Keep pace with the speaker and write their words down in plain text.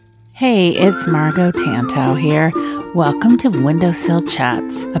Hey, it's Margot Tantow here. Welcome to Windowsill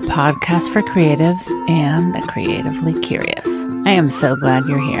Chats, a podcast for creatives and the creatively curious. I am so glad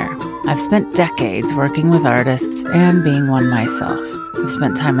you're here. I've spent decades working with artists and being one myself. I've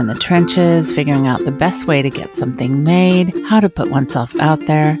spent time in the trenches, figuring out the best way to get something made, how to put oneself out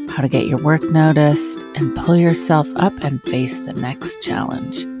there, how to get your work noticed, and pull yourself up and face the next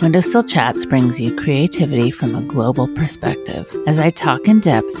challenge. Windowsill Chats brings you creativity from a global perspective as I talk in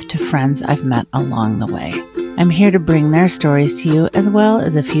depth to friends I've met along the way. I'm here to bring their stories to you as well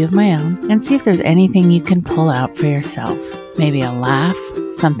as a few of my own and see if there's anything you can pull out for yourself. Maybe a laugh,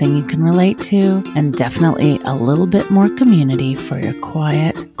 something you can relate to, and definitely a little bit more community for your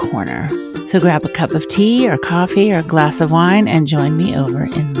quiet corner. So grab a cup of tea or coffee or a glass of wine and join me over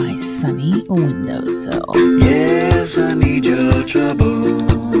in my sunny windowsill. Yes, I need your trouble,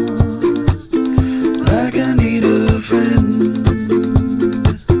 like I need a friend.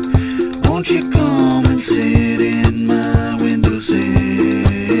 Won't you come and sit in my windowsill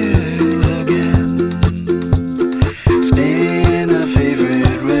again? Spin our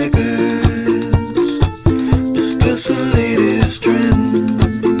favorite records, discuss the latest trends.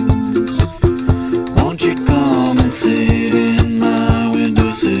 Won't you come and sit in my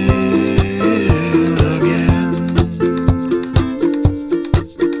windowsill again?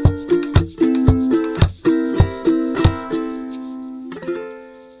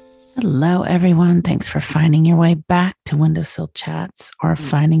 Hello, everyone. Thanks for finding your way back to Windowsill Chats or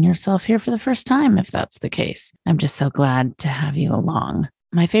finding yourself here for the first time, if that's the case. I'm just so glad to have you along.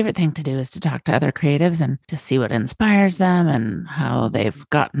 My favorite thing to do is to talk to other creatives and to see what inspires them and how they've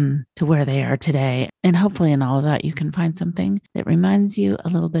gotten to where they are today. And hopefully in all of that, you can find something that reminds you a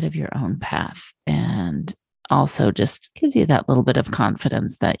little bit of your own path and also just gives you that little bit of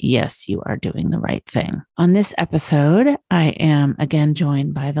confidence that, yes, you are doing the right thing. On this episode, I am again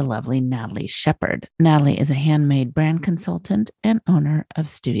joined by the lovely Natalie Shepard. Natalie is a handmade brand consultant and owner of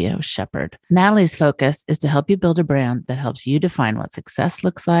Studio Shepard. Natalie's focus is to help you build a brand that helps you define what success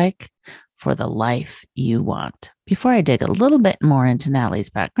looks like for the life you want. Before I dig a little bit more into Natalie's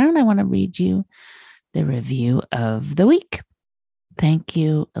background, I want to read you the review of the week. Thank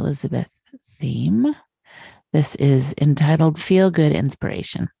you, Elizabeth Theme. This is entitled Feel Good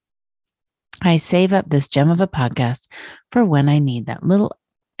Inspiration. I save up this gem of a podcast for when I need that little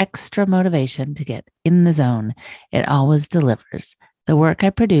extra motivation to get in the zone. It always delivers. The work I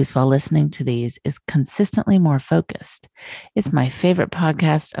produce while listening to these is consistently more focused. It's my favorite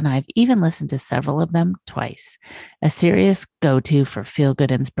podcast, and I've even listened to several of them twice. A serious go-to for feel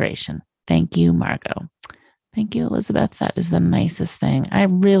good inspiration. Thank you, Margot. Thank you, Elizabeth. That is the nicest thing. I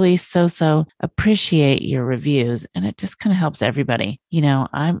really so appreciate your reviews, and it just kind of helps everybody. You know,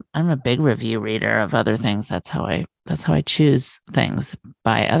 I'm a big review reader of other things. That's how I choose things,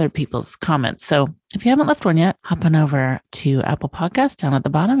 by other people's comments. So if you haven't left one yet, hop on over to Apple Podcasts down at the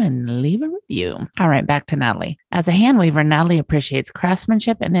bottom and leave a review. All right, back to Natalie. As a hand weaver, Natalie appreciates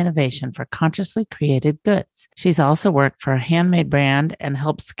craftsmanship and innovation for consciously created goods. She's also worked for a handmade brand and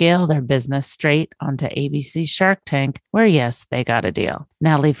helped scale their business straight onto ABC Shark Tank, where, yes, they got a deal.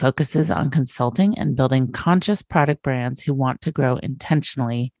 Natalie focuses on consulting and building conscious product brands who want to grow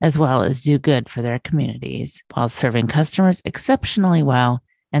intentionally as well as do good for their communities while serving customers exceptionally well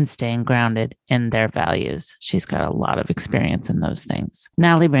and staying grounded in their values. She's got a lot of experience in those things.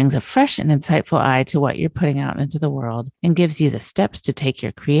 Natalie brings a fresh and insightful eye to what you're putting out into the world and gives you the steps to take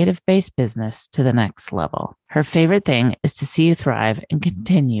your creative-based business to the next level. Her favorite thing is to see you thrive and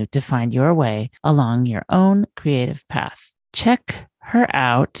continue to find your way along your own creative path. Check her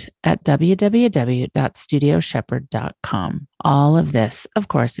out at www.studioshepard.com. All of this, of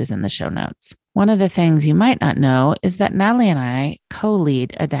course, is in the show notes. One of the things you might not know is that Natalie and I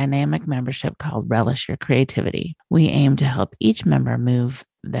co-lead a dynamic membership called Relish Your Creativity. We aim to help each member move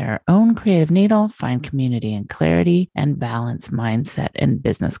their own creative needle, find community and clarity, and balance mindset and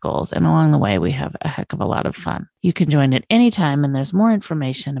business goals. And along the way, we have a heck of a lot of fun. You can join at any time, and there's more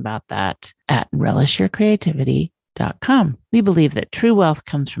information about that at relishyourcreativity.com. We believe that true wealth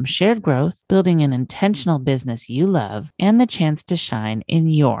comes from shared growth, building an intentional business you love, and the chance to shine in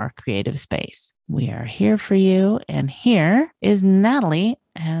your creative space. We are here for you, and here is Natalie,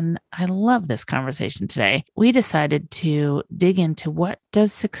 and I love this conversation today. We decided to dig into what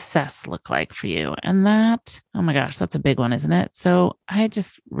does success look like for you, and that, oh my gosh, that's a big one, isn't it? So I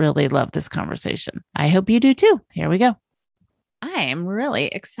just really love this conversation. I hope you do too. Here we go. I am really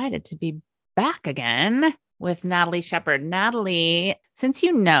excited to be back again with Natalie Shepard. Natalie, since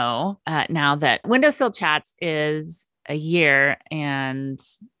you know now that Windowsill Chats is a year and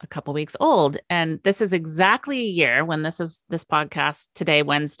a couple weeks old. And this is exactly a year when this podcast today,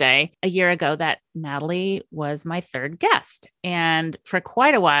 Wednesday, a year ago that Natalie was my third guest. And for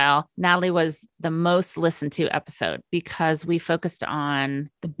quite a while, Natalie was the most listened to episode because we focused on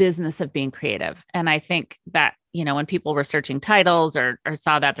the business of being creative. And I think that, when people were searching titles or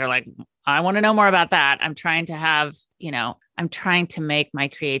saw that, they're like, I want to know more about that. I'm trying to make my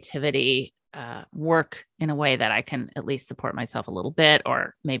creativity work in a way that I can at least support myself a little bit,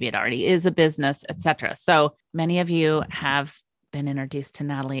 or maybe it already is a business, etc. So many of you have been introduced to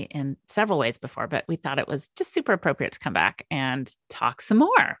Natalie in several ways before, but we thought it was just super appropriate to come back and talk some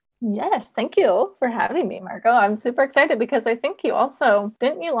more. Yes. Thank you for having me, Margot. I'm super excited because I think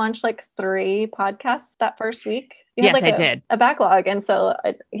didn't you launch like 3 podcasts that first week? Yes, I did. A backlog. And so,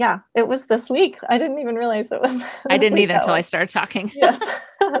 it was this week. I didn't even realize it was. I didn't either until I started talking. Yes.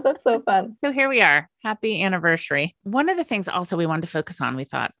 That's so fun. So here we are. Happy anniversary. One of the things also we wanted to focus on, we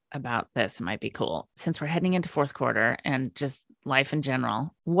thought about this might be cool since we're heading into fourth quarter and just life in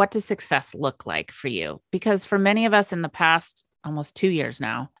general. What does success look like for you? Because for many of us in the past, almost 2 years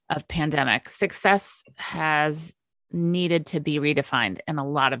now of pandemic, success has needed to be redefined in a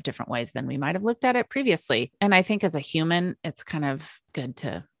lot of different ways than we might have looked at it previously. And I think as a human, it's kind of good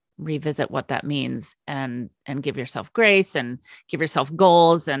to revisit what that means and give yourself grace and give yourself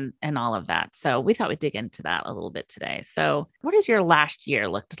goals and all of that. So we thought we'd dig into that a little bit today. So what has your last year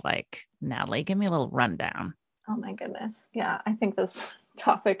looked like, Natalie? Give me a little rundown. Oh my goodness. Yeah, I think this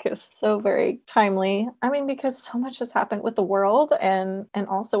topic is so very timely. I mean, because so much has happened with the world and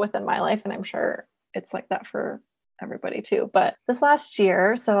also within my life. And I'm sure it's like that for everybody too. But this last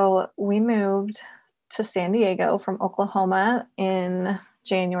year, so we moved to San Diego from Oklahoma in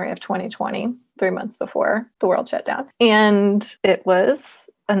January of 2020, 3 months before the world shut down. And it was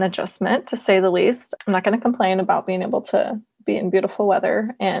an adjustment, to say the least. I'm not going to complain about being able to be in beautiful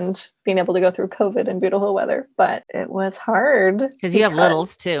weather and being able to go through COVID in beautiful weather, but it was hard. Because you have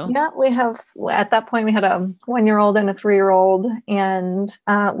littles too. Yeah, at that point, we had a 1-year-old and a 3-year-old, and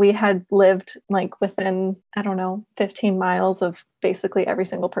we had lived like within, 15 miles of basically every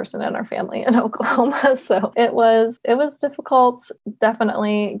single person in our family in Oklahoma. So it was difficult,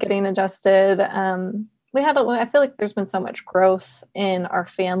 definitely getting adjusted. I feel like there's been so much growth in our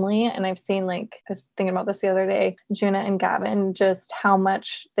family. And I've seen, I was thinking about this the other day, Juna and Gavin, just how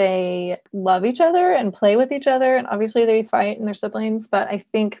much they love each other and play with each other. And obviously they fight and they're siblings, but I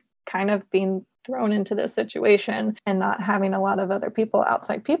think kind of being thrown into this situation and not having a lot of other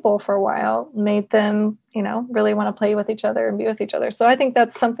outside people for a while made them, really want to play with each other and be with each other. So I think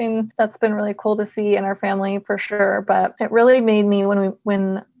that's something that's been really cool to see in our family for sure. But it really made me,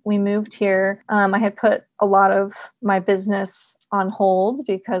 when we moved here, I had put a lot of my business on hold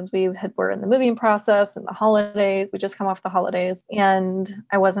because we're in the moving process and the holidays. We just come off the holidays and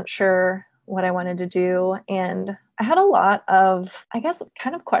I wasn't sure what I wanted to do. And I had a lot of,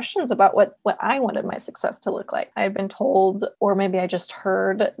 kind of questions about what I wanted my success to look like. I had been told, or maybe I just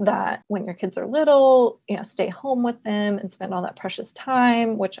heard, that when your kids are little, stay home with them and spend all that precious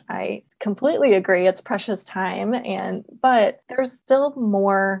time, which I completely agree. It's precious time. But there's still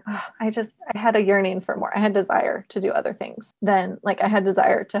more. I had a yearning for more. I had desire to do other things I had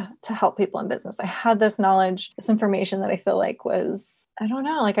desire to help people in business. I had this knowledge, this information that I feel like was, I don't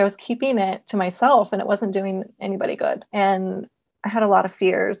know, I was keeping it to myself and it wasn't doing anybody good. And I had a lot of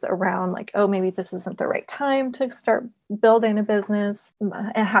fears around maybe this isn't the right time to start building a business.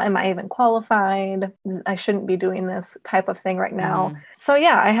 Am I even qualified? I shouldn't be doing this type of thing right now. Mm-hmm. So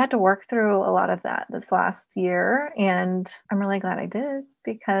I had to work through a lot of that this last year. And I'm really glad I did,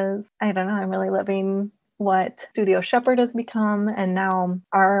 because I'm really loving what Studio Shepherd has become. And now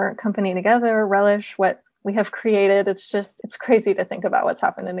our company together, Relish, what we have created. It's crazy to think about what's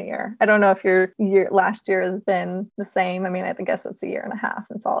happened in a year. I don't know if your last year has been the same. I mean, I guess it's a year and a half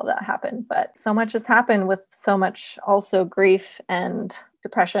since all of that happened, but so much has happened, with so much also grief and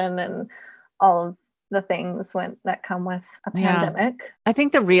depression and all of the things that come with a pandemic. I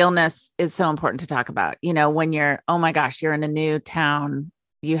think the realness is so important to talk about. When you're, oh my gosh, you're in a new town,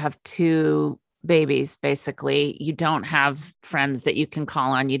 you have 2 babies, basically. You don't have friends that you can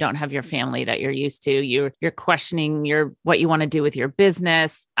call on. You don't have your family that you're used to. You're questioning what you want to do with your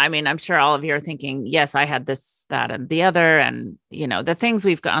business. I mean, I'm sure all of you are thinking, yes, I had this, that, and the other. And, the things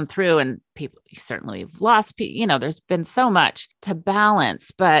we've gone through, and people, certainly we've lost, there's been so much to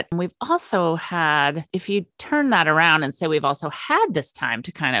balance, but we've also had, if you turn that around and say we've also had this time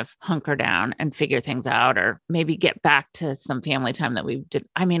to kind of hunker down and figure things out, or maybe get back to some family time that we did.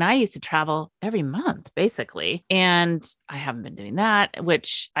 I mean, I used to travel every month basically, and I haven't been doing that,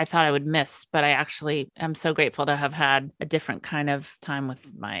 which I thought I would miss, but I actually am so grateful to have had a different kind of time with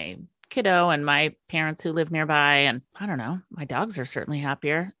my kiddo and my parents who live nearby. And I don't know, my dogs are certainly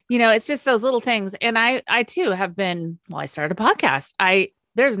happier. It's just those little things. And I too have been, I started a podcast.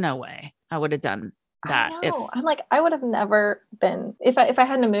 There's no way I would have done that. I'm like, I would have never been, if I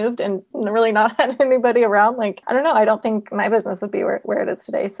hadn't moved and really not had anybody around, like, I don't know. I don't think my business would be where it is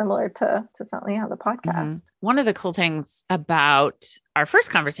today, similar to something on the podcast. Mm-hmm. One of the cool things about our first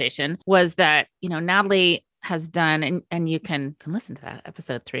conversation was that, Natalie has done, and you can listen to that,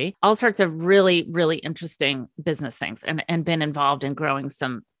 episode 3, all sorts of really, really interesting business things, and been involved in growing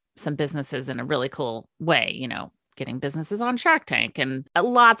some businesses in a really cool way, getting businesses on Shark Tank, and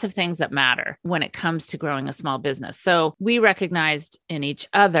lots of things that matter when it comes to growing a small business. So we recognized in each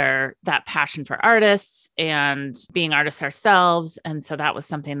other that passion for artists and being artists ourselves. And so that was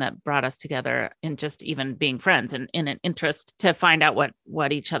something that brought us together in just even being friends, and in an interest to find out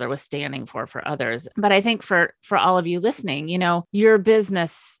what each other was standing for others. But I think for all of you listening, your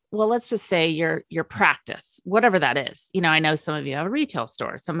business, well, let's just say your practice, whatever that is. I know some of you have a retail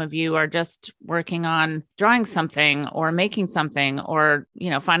store. Some of you are just working on drawing something or making something, or,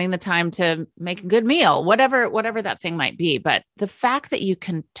 finding the time to make a good meal, whatever that thing might be. But the fact that you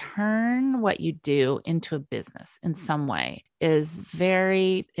can turn what you do into a business in some way is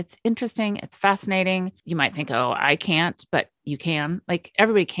it's interesting. It's fascinating. You might think, oh, I can't, but you can. Like,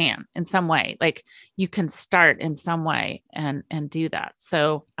 everybody can in some way. Like, you can start in some way and do that.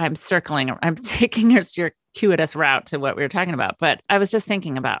 So I'm taking your circuitous route to what we were talking about, but I was just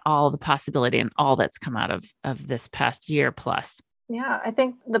thinking about all the possibility and all that's come out of this past year plus. Yeah, I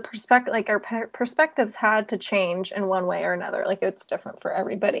think the perspective, like our perspectives had to change in one way or another. Like, it's different for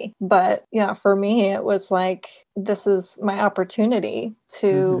everybody. But yeah, for me, it was like, this is my opportunity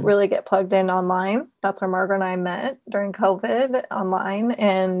to really get plugged in online. That's where Margaret and I met during COVID, online,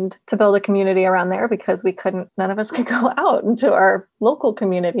 and to build a community around there, because none of us could go out into our local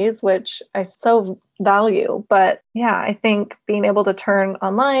communities, which I so value. But yeah, I think being able to turn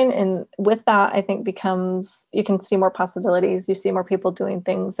online, and with that, I think you can see more possibilities. You see more people doing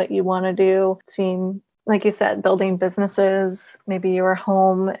things that you want to do, seeing, like you said, building businesses. Maybe you were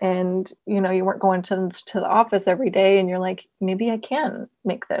home and, you weren't going to the office every day, and you're like, maybe I can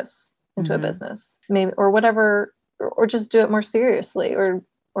make this into a business, maybe, or whatever, or just do it more seriously, or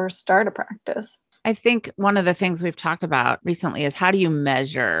start a practice. I think one of the things we've talked about recently is, how do you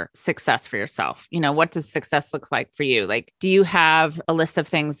measure success for yourself? What does success look like for you? Like, do you have a list of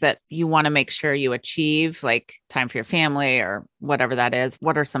things that you want to make sure you achieve, like time for your family or whatever that is?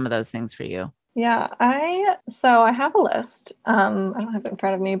 What are some of those things for you? Yeah, I have a list. I don't have it in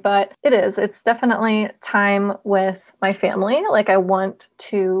front of me, but it's definitely time with my family. Like, I want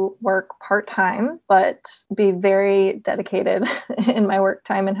to work part-time, but be very dedicated in my work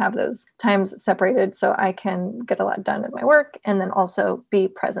time, and have those times separated so I can get a lot done in my work, and then also be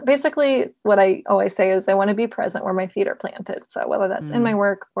present. Basically, what I always say is, I want to be present where my feet are planted. So whether that's in my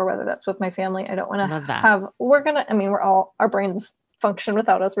work or whether that's with my family, I don't want to our brains function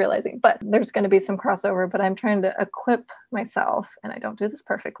without us realizing, but there's going to be some crossover. But I'm trying to equip myself, and I don't do this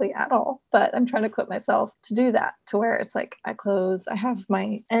perfectly at all, but I'm trying to equip myself to do that, to where it's like, I have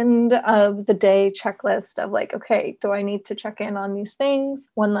my end of the day checklist of like, okay, do I need to check in on these things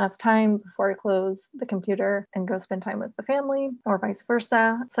one last time before I close the computer and go spend time with the family, or vice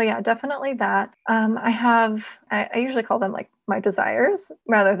versa. So yeah, definitely that. I usually call them like my desires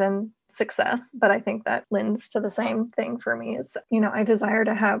rather than success, but I think that lends to the same thing for me. Is, I desire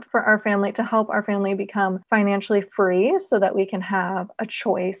to help our family become financially free, so that we can have a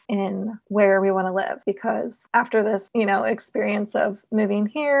choice in where we want to live. Because after this, experience of moving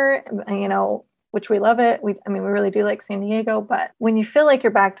here, which we love it. We really do like San Diego, but when you feel like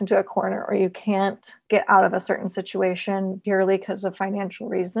you're backed into a corner, or you can't get out of a certain situation purely because of financial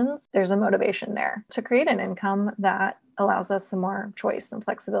reasons, there's a motivation there to create an income that allows us some more choice and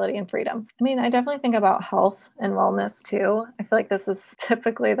flexibility and freedom. I definitely think about health and wellness too. I feel like this is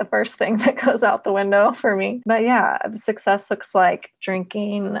typically the first thing that goes out the window for me. But yeah, success looks like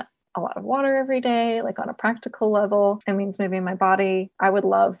drinking a lot of water every day, like on a practical level. It means moving my body. I would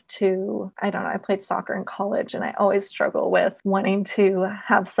love to, I played soccer in college, and I always struggle with wanting to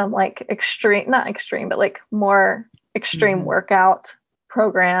have some like not extreme, but like more extreme workout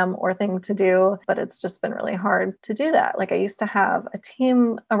program or thing to do, but it's just been really hard to do that. Like I used to have a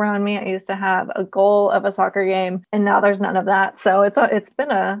team around me. I used to have a goal of a soccer game, and now there's none of that. So it's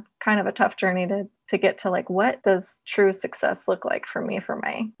been a kind of a tough journey to get to like, what does true success look like for me, for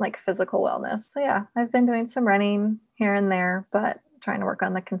my like physical wellness? So yeah, I've been doing some running here and there, but trying to work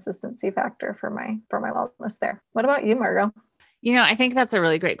on the consistency factor for my wellness there. What about you, Margot? I think that's a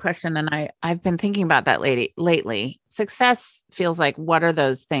really great question. And I've been thinking about that lately. Success feels like, what are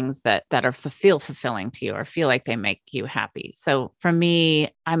those things that feel fulfilling to you or feel like they make you happy? So for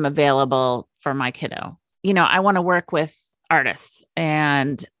me, I'm available for my kiddo. I want to work with artists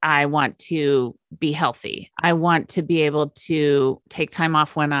and I want to be healthy. I want to be able to take time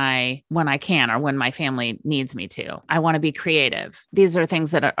off when I can, or when my family needs me to. I want to be creative. These are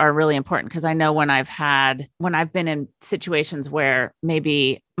things that are really important, because I know when I've been in situations where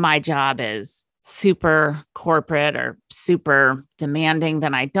maybe my job is super corporate or super demanding,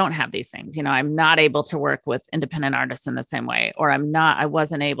 then I don't have these things. I'm not able to work with independent artists in the same way, or I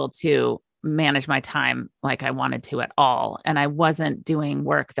wasn't able to manage my time like I wanted to at all. And I wasn't doing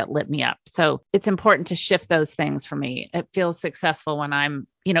work that lit me up. So it's important to shift those things for me. It feels successful when I'm,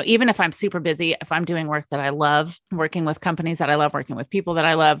 even if I'm super busy, if I'm doing work that I love, working with companies that I love, working with people that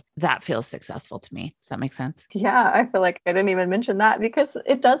I love, that feels successful to me. Does that make sense? Yeah, I feel like I didn't even mention that, because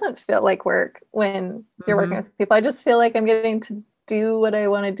it doesn't feel like work when you're working with people. I just feel like I'm getting to do what I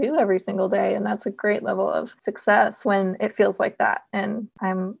want to do every single day. And that's a great level of success when it feels like that. And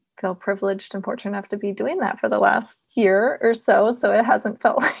feel privileged and fortunate enough to be doing that for the last year or so. So it hasn't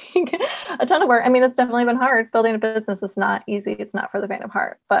felt like a ton of work. I mean, it's definitely been hard. Building a business is not easy. It's not for the faint of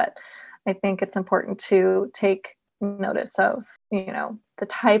heart, but I think it's important to take notice of,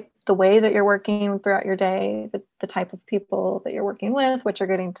 the way that you're working throughout your day, the type of people that you're working with, what you're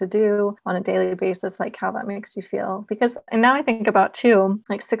getting to do on a daily basis, like how that makes you feel. And now I think about too,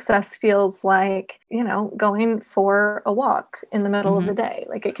 like success feels like, going for a walk in the middle of the day.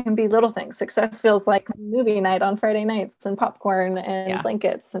 Like it can be little things. Success feels like movie night on Friday nights and popcorn and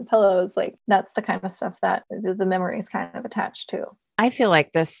blankets and pillows. Like that's the kind of stuff that the memories kind of attached to. I feel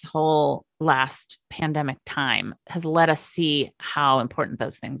like this whole last pandemic time has let us see how important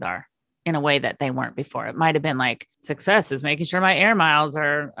those things are in a way that they weren't before. It might have been like, success is making sure my air miles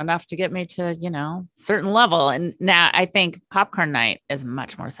are enough to get me to, certain level. And now I think popcorn night is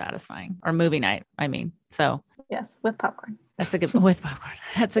much more satisfying, or movie night. I mean, so yes, with popcorn. With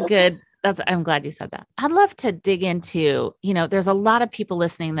popcorn. I'm glad you said that. I'd love to dig into, there's a lot of people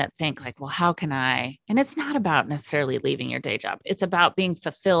listening that think like, well, how can I? And it's not about necessarily leaving your day job. It's about being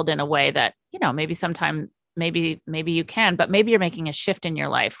fulfilled in a way that, maybe sometime, maybe you can, but maybe you're making a shift in your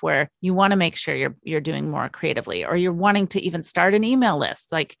life where you want to make sure you're doing more creatively, or you're wanting to even start an email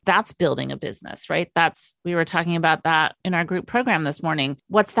list. Like that's building a business, right? We were talking about that in our group program this morning.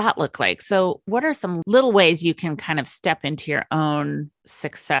 What's that look like? So what are some little ways you can kind of step into your own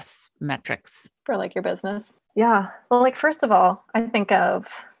success metrics for like your business? Yeah. Well, like, first of all, I think of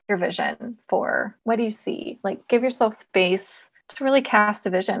your vision for what do you see? Like give yourself space to really cast a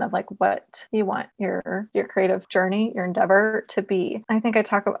vision of like what you want your creative journey, your endeavor to be. I think we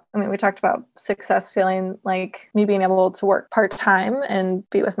talked about success feeling like me being able to work part-time and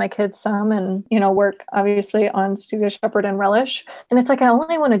be with my kids some, and, work obviously on Studio Shepherd and Relish. And it's like, I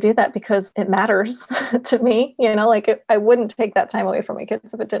only want to do that because it matters to me, I wouldn't take that time away from my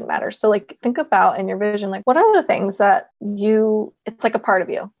kids if it didn't matter. So like, think about in your vision, like what are the things that it's like a part of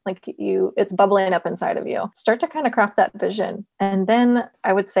you, it's bubbling up inside of you. Start to kind of craft that vision. And then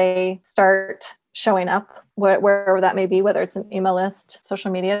I would say start showing up wherever that may be, whether it's an email list,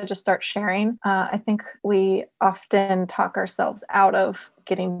 social media, just start sharing. I think we often talk ourselves out of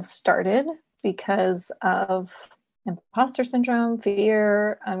getting started because of imposter syndrome,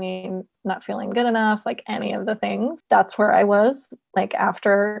 fear, not feeling good enough, like any of the things. That's where I was, like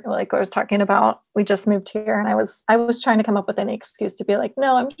after, like I was talking about, we just moved here, and I was trying to come up with any excuse to be like,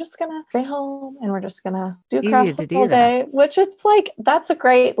 no, I'm just gonna stay home and we're just gonna do crafts all day, which it's like, that's a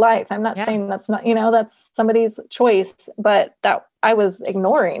great life. I'm not saying that's not, that's somebody's choice, but that I was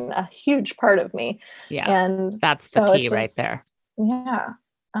ignoring a huge part of me. Yeah. And that's the key right there. Yeah.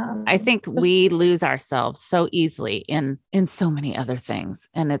 I think we lose ourselves so easily in so many other things.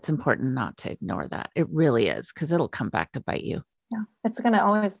 And it's important not to ignore that. It really is, because it'll come back to bite you. Yeah, it's going to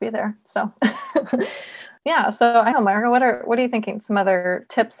always be there. So yeah. So I don't know, Margo, what are you thinking? Some other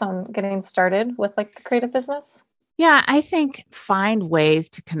tips on getting started with like the creative business? Yeah, I think find ways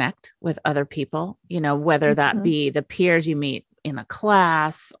to connect with other people, whether that be the peers you meet in a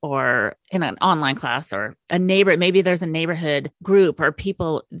class or in an online class or a neighbor, maybe there's a neighborhood group or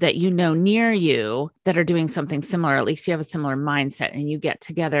people that you know near you that are doing something similar. At least you have a similar mindset and you get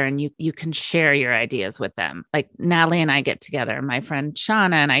together and you can share your ideas with them. Like Natalie and I get together, my friend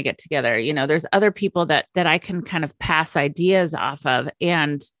Shauna and I get together. There's other people that I can kind of pass ideas off of.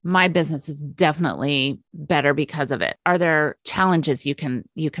 And my business is definitely better because of it. Are there challenges you can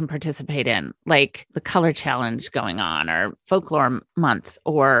participate in, like the color challenge going on or folklore month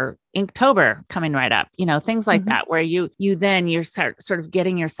or Inktober coming right up, things like that, where you're sort of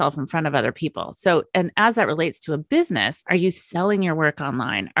getting yourself in front of other people. So, and as that relates to a business, are you selling your work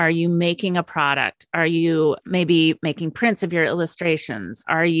online? Are you making a product? Are you maybe making prints of your illustrations?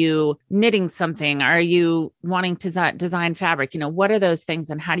 Are you knitting something? Are you wanting to design fabric? What are those things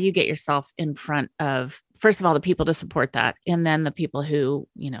and how do you get yourself in front of, first of all, the people to support that, and then the people who,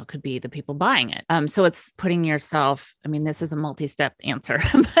 could be the people buying it. So it's putting yourself, this is a multi-step answer,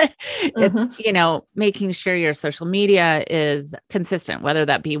 but it's, making sure your social media is consistent, whether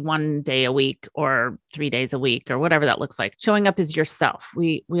that be 1 day a week or 3 days a week or whatever that looks like. Showing up as yourself.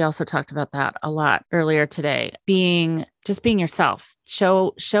 We also talked about that a lot earlier today. Just being yourself.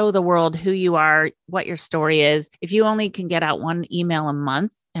 Show the world who you are, what your story is. If you only can get out 1 email a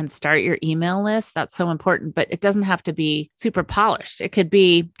month and start your email list, that's so important, but it doesn't have to be super polished. It could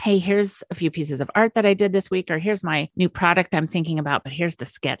be, hey, here's a few pieces of art that I did this week, or here's my new product I'm thinking about, but here's the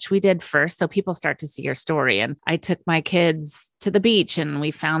sketch we did first. So people start to see your story. And I took my kids to the beach and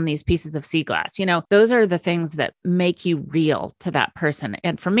we found these pieces of sea glass. Those are the things that make you real to that person.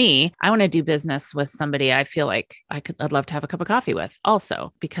 And for me, I want to do business with somebody I feel like I'd love to have a cup of coffee with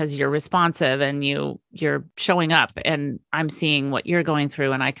also, because you're responsive and you're showing up and I'm seeing what you're going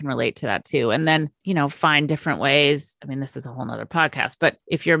through and I can relate to that too. And then, find different ways. This is a whole nother podcast, but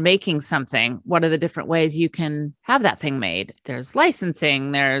if you're making something, what are the different ways you can have that thing made? There's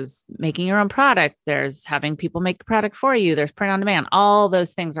licensing, there's making your own product, there's having people make the product for you, there's print on demand. All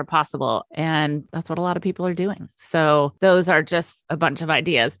those things are possible. And that's what a lot of people are doing. So those are just a bunch of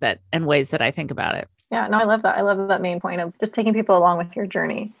ideas and ways that I think about it. Yeah, no, I love that. I love that main point of just taking people along with your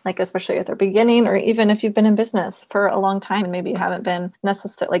journey, like especially at their beginning, or even if you've been in business for a long time and maybe you haven't been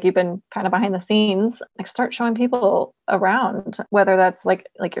necessarily, like you've been kind of behind the scenes, like start showing people around, whether that's like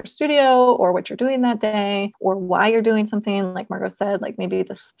your studio or what you're doing that day or why you're doing something, like Margot said, like maybe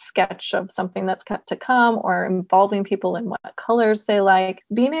the sketch of something that's got to come, or involving people in what colors they like.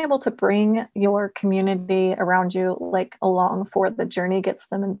 Being able to bring your community around you like along for the journey gets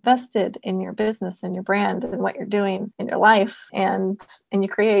them invested in your business and your brand and what you're doing in your life. And you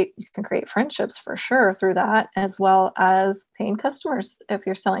can create friendships for sure through that, as well as paying customers if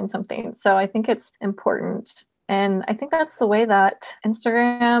you're selling something. So I think it's important. And I think that's the way that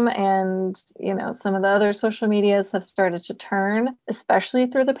Instagram and, some of the other social medias have started to turn, especially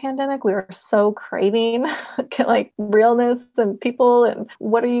through the pandemic. We were so craving like realness and people and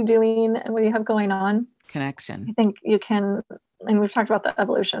what are you doing and what do you have going on? Connection. I think you can, and we've talked about the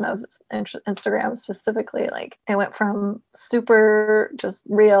evolution of Instagram specifically. Like it went from super just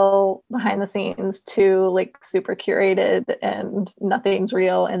real behind the scenes to like super curated and nothing's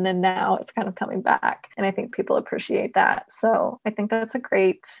real. And then now it's kind of coming back. And I think people appreciate that. So I think that's a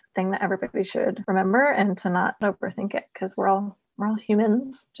great thing that everybody should remember, and to not overthink it, because we're all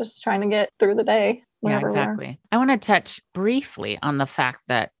humans just trying to get through the day. Yeah, exactly. I want to touch briefly on the fact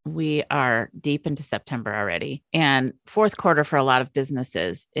that we are deep into September already, and fourth quarter for a lot of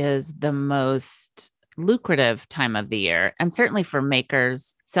businesses is the most lucrative time of the year. And certainly for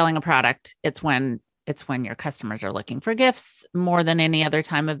makers selling a product, it's when your customers are looking for gifts more than any other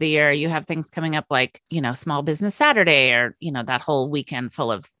time of the year. You have things coming up like, Small Business Saturday, or, that whole weekend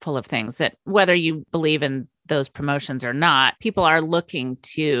full of things that, whether you believe in those promotions or not, people are looking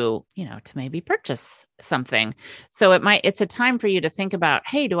to maybe purchase something. So it's a time for you to think about,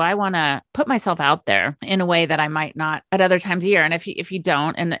 hey, do I want to put myself out there in a way that I might not at other times of year? And if you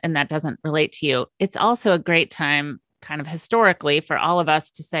don't, and that doesn't relate to you, it's also a great time kind of historically for all of us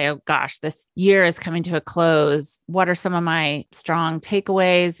to say, oh gosh, this year is coming to a close. What are some of my strong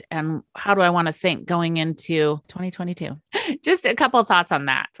takeaways, and how do I want to think going into 2022? Just a couple of thoughts on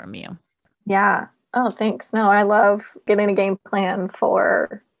that from you. Yeah. Oh, thanks. No, I love getting a game plan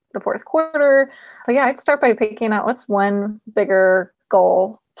for the fourth quarter. So yeah, I'd start by picking out what's one bigger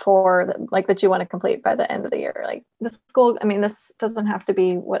goal that you want to complete by the end of the year. Like this goal, this doesn't have to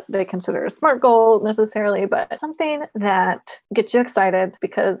be what they consider a SMART goal necessarily, but something that gets you excited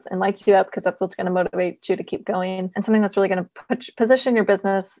and lights you up, because that's what's going to motivate you to keep going, and something that's really going to position your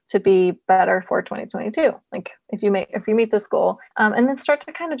business to be better for 2022. Like if you meet this goal, and then start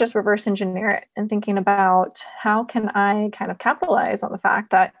to kind of just reverse engineer it and thinking about how can I kind of capitalize on the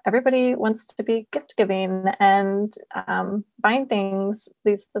fact that everybody wants to be gift giving and buying things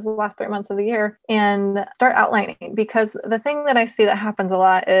these the last 3 months of the year, and start outlining. Because the thing that I see that happens a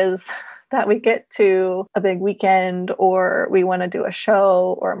lot is that we get to a big weekend or we want to do a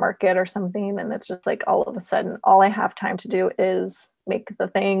show or a market or something, and it's just like all of a sudden all I have time to do is make the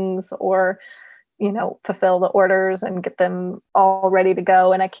things or fulfill the orders and get them all ready to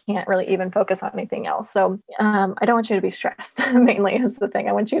go. And I can't really even focus on anything else. So I don't want you to be stressed, mainly is the thing.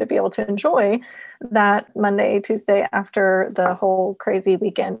 I want you to be able to enjoy that Monday, Tuesday after the whole crazy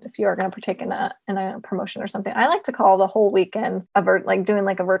weekend. If you are going to partake in a promotion or something, I like to call the whole weekend like doing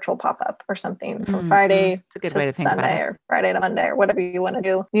like a virtual pop-up or something from Friday It's a good to way to think Sunday about it. or Friday to Monday or whatever you want to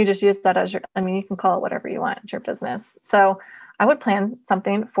do. You just use that as you can call it whatever you want. It's your business. So I would plan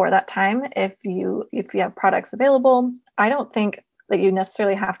something for that time if you have products available. I don't think that you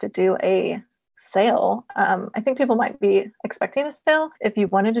necessarily have to do a sale. I think people might be expecting a sale. If you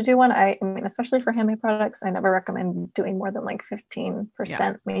wanted to do one, I mean, especially for handmade products, I never recommend doing more than like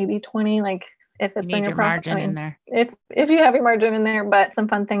 15%, maybe 20%. Like if it's You in need your your profit, margin in there. If you have your margin in there, but some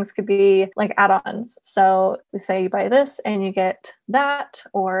fun things could be like add-ons. So we say you buy this and you get that,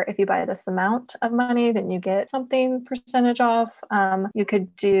 or if you buy this amount of money, then you get something percentage off. You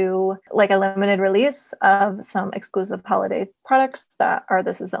could do like a limited release of some exclusive holiday products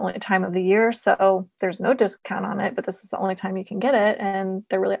this is the only time of the year. So there's no discount on it, but this is the only time you can get it. And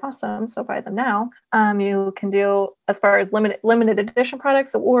they're really awesome. So buy them now. You can do as far as limited edition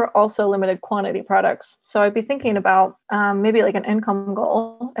products or also limited quantity products. So I'd be thinking about maybe like an income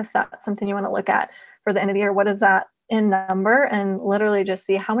goal, if that's something you want to look at for the end of the year. What is that in number? And literally just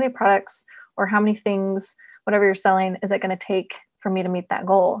see how many products or how many things, whatever you're selling, is it going to take for me to meet that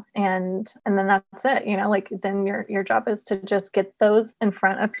goal? And then that's it. Like then your job is to just get those in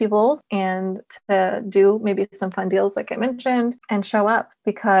front of people and to do maybe some fun deals like I mentioned and show up,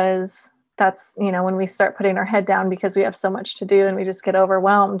 because that's, when we start putting our head down because we have so much to do and we just get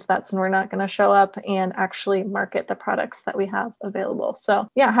overwhelmed, that's when we're not going to show up and actually market the products that we have available. So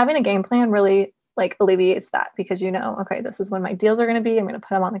yeah, having a game plan really like alleviates that, because okay, this is when my deals are going to be. I'm going to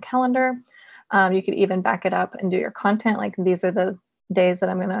put them on the calendar. You could even back it up and do your content. Like these are the days that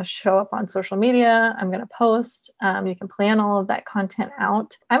I'm going to show up on social media. I'm going to post. You can plan all of that content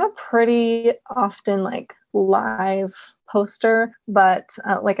out. I'm a pretty often like live poster, but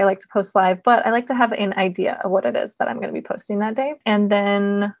like I like to post live, but I like to have an idea of what it is that I'm going to be posting that day. And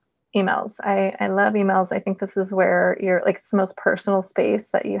then emails. I love emails. I think this is where you're like, it's the most personal space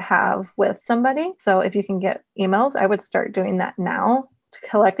that you have with somebody. So if you can get emails, I would start doing that now to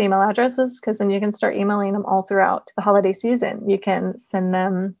collect email addresses, because then you can start emailing them all throughout the holiday season. You can send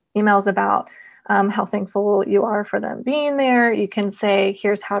them emails about how thankful you are for them being there. You can say,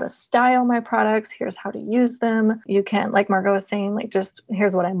 here's how to style my products. Here's how to use them. You can, like Margot was saying, like, just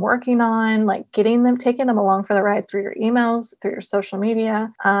here's what I'm working on, like taking them along for the ride through your emails, through your social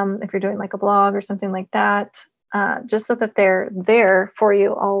media. If you're doing like a blog or something like that, just so that they're there for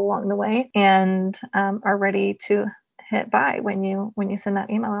you all along the way and are ready to hit buy when you send that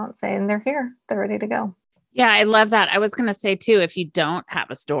email out saying they're here, they're ready to go. Yeah, I love that. I was going to say too, if you don't have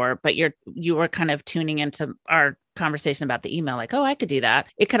a store, but you were kind of tuning into our conversation about the email, like, oh, I could do that.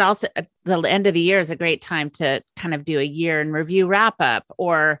 It could also, the end of the year is a great time to kind of do a year in review wrap up,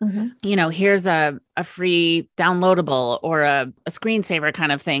 or, here's a free downloadable or a screensaver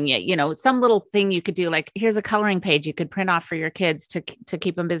kind of thing. Some little thing you could do, like here's a coloring page you could print off for your kids to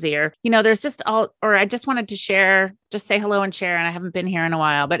keep them busy. Or, there's just or I just wanted to share, just say hello and share. And I haven't been here in a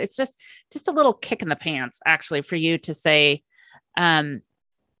while, but it's just a little kick in the pants actually for you to say,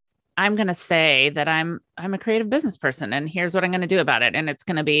 I'm going to say that I'm a creative business person and here's what I'm going to do about it. And it's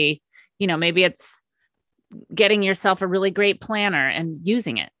going to be, maybe it's getting yourself a really great planner and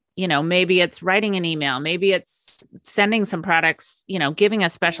using it. Maybe it's writing an email, maybe it's sending some products, giving a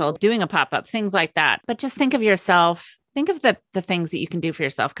special, doing a pop-up, things like that. But just think of yourself, think of the things that you can do for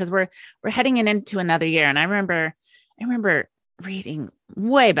yourself, because we're heading into another year. And I remember reading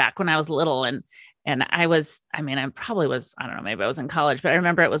way back when I was little, and I probably was, I don't know, maybe I was in college, but I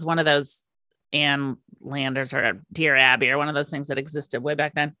remember it was one of those Anne Landers or Dear Abby or one of those things that existed way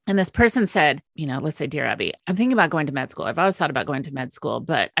back then. And this person said, let's say, Dear Abby, I'm thinking about going to med school. I've always thought about going to med school,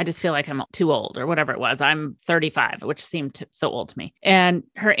 but I just feel like I'm too old or whatever it was. I'm 35, which seemed so old to me. And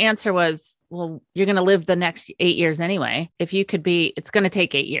her answer was, well, you're going to live the next 8 years anyway. If you could be, it's going to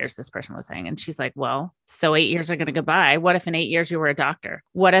take 8 years, this person was saying. And she's like, well, so 8 years are going to go by. What if in 8 years you were a doctor?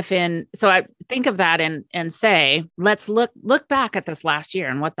 What if so I think of that and say, let's look back at this last year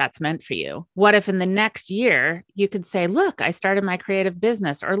and what that's meant for you. What if in the next year you could say, look, I started my creative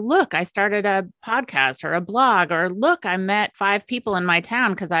business, or look, I started a podcast or a blog, or look, I met 5 people in my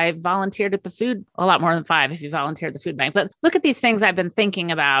town because I volunteered at the food, a lot more than 5 if you volunteer at the food bank. But look at these things I've been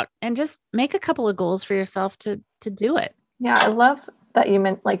thinking about, and just make a couple of goals for yourself to do it. Yeah, I love that you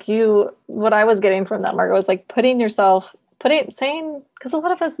meant what I was getting from that, Margo, was like saying, because a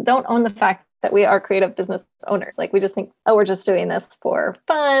lot of us don't own the fact that we are creative business owners. Like we just think, oh, we're just doing this for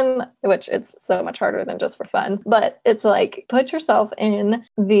fun, which it's so much harder than just for fun. But it's like, put yourself in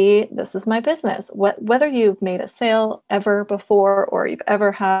this is my business. Whether you've made a sale ever before, or you've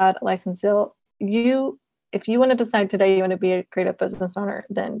ever had a license deal, if you want to decide today you want to be a creative business owner,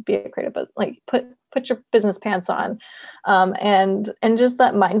 then be a creative, put your business pants on, and just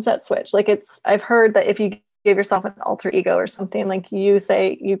that mindset switch. Like I've heard that if you give yourself an alter ego or something, like you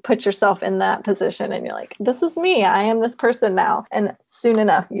put yourself in that position and you're like, this is me, I am this person now. And soon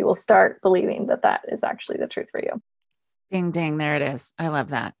enough, you will start believing that is actually the truth for you. Ding, ding. There it is. I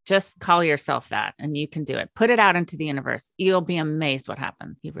love that. Just call yourself that and you can do it. Put it out into the universe. You'll be amazed what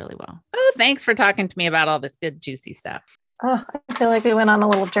happens. You really will. Oh, thanks for talking to me about all this good, juicy stuff. Oh, I feel like we went on a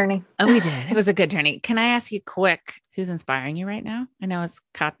little journey. Oh, we did. It was a good journey. Can I ask you quick, who's inspiring you right now? I know it's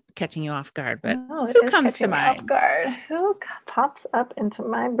catching you off guard, but who comes to mind? Off guard. Who pops up into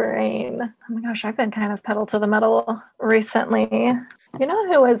my brain? Oh my gosh, I've been kind of pedal to the metal recently. You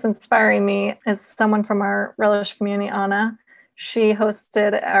know who is inspiring me is someone from our Relish community, Anna. She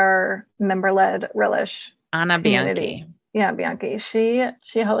hosted our member-led Relish Anna community. Bianchi. Yeah, Bianchi.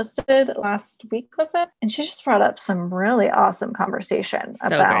 She hosted last week, was it? And she just brought up some really awesome conversation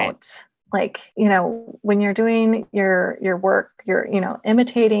about great. When you're doing your work, you're,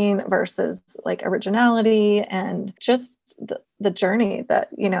 imitating versus like originality, and just the journey that,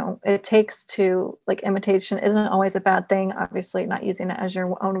 it takes to, like, imitation isn't always a bad thing. Obviously not using it as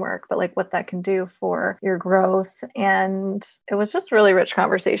your own work, but like what that can do for your growth. And it was just really rich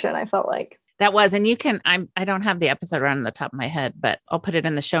conversation, I felt like. That was, and you can, I don't have the episode right on the top of my head, but I'll put it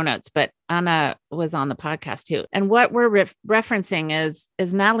in the show notes. But Anna was on the podcast too. And what we're referencing is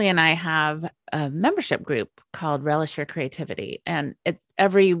Natalie and I have a membership group called Relish Your Creativity. And it's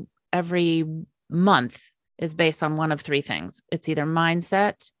every month is based on one of 3 things. It's either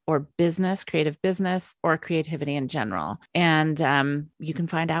mindset or business, creative business, or creativity in general. And you can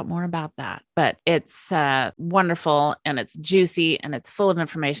find out more about that. But it's wonderful, and it's juicy, and it's full of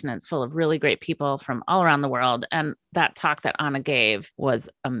information, and it's full of really great people from all around the world. And that talk that Anna gave was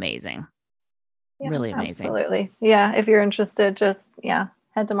amazing. Yeah, really amazing. Absolutely. Yeah. If you're interested, just,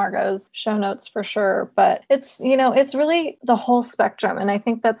 head to Margo's show notes for sure. But it's, it's really the whole spectrum. And I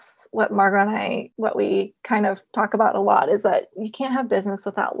think that's what Margo and what we kind of talk about a lot, is that you can't have business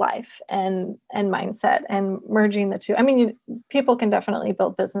without life and mindset, and merging the two. I mean, people can definitely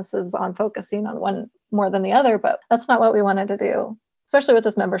build businesses on focusing on one more than the other, but that's not what we wanted to do, especially with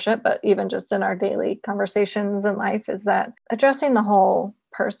this membership, but even just in our daily conversations in life, is that addressing the whole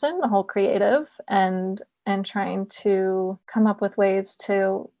person, the whole creative, and trying to come up with ways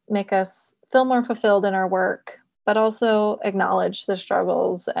to make us feel more fulfilled in our work, but also acknowledge the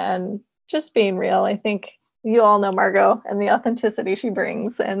struggles and just being real. I think you all know Margo and the authenticity she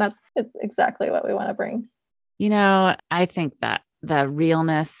brings, and it's exactly what we want to bring. I think that the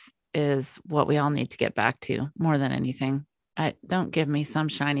realness is what we all need to get back to more than anything. Don't give me some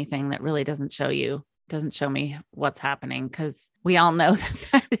shiny thing that really doesn't show me what's happening, because we all know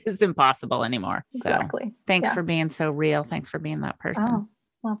that is impossible anymore. Exactly. So thanks for being so real. Thanks for being that person. Oh,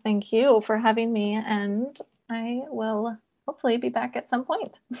 well, thank you for having me. And I will hopefully be back at some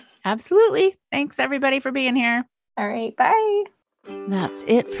point. Absolutely. Thanks everybody for being here. All right. Bye. That's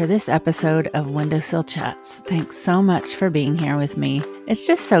it for this episode of Windowsill Chats. Thanks so much for being here with me. It's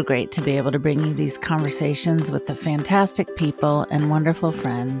just so great to be able to bring you these conversations with the fantastic people and wonderful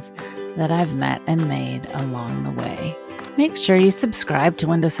friends that I've met and made along the way. Make sure you subscribe to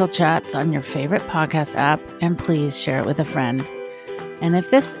Windowsill Chats on your favorite podcast app, and please share it with a friend. And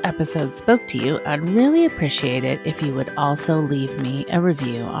if this episode spoke to you, I'd really appreciate it if you would also leave me a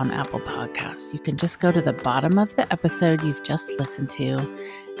review on Apple Podcasts. You can just go to the bottom of the episode you've just listened to,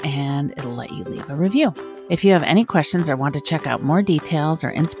 and it'll let you leave a review. If you have any questions or want to check out more details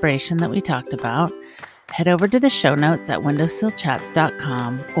or inspiration that we talked about, head over to the show notes at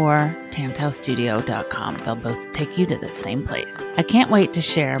windowsillchats.com or tantaustudio.com. They'll both take you to the same place. I can't wait to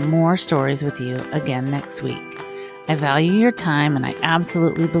share more stories with you again next week. I value your time and I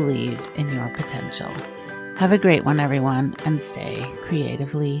absolutely believe in your potential. Have a great one, everyone, and stay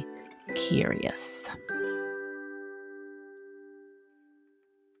creatively curious.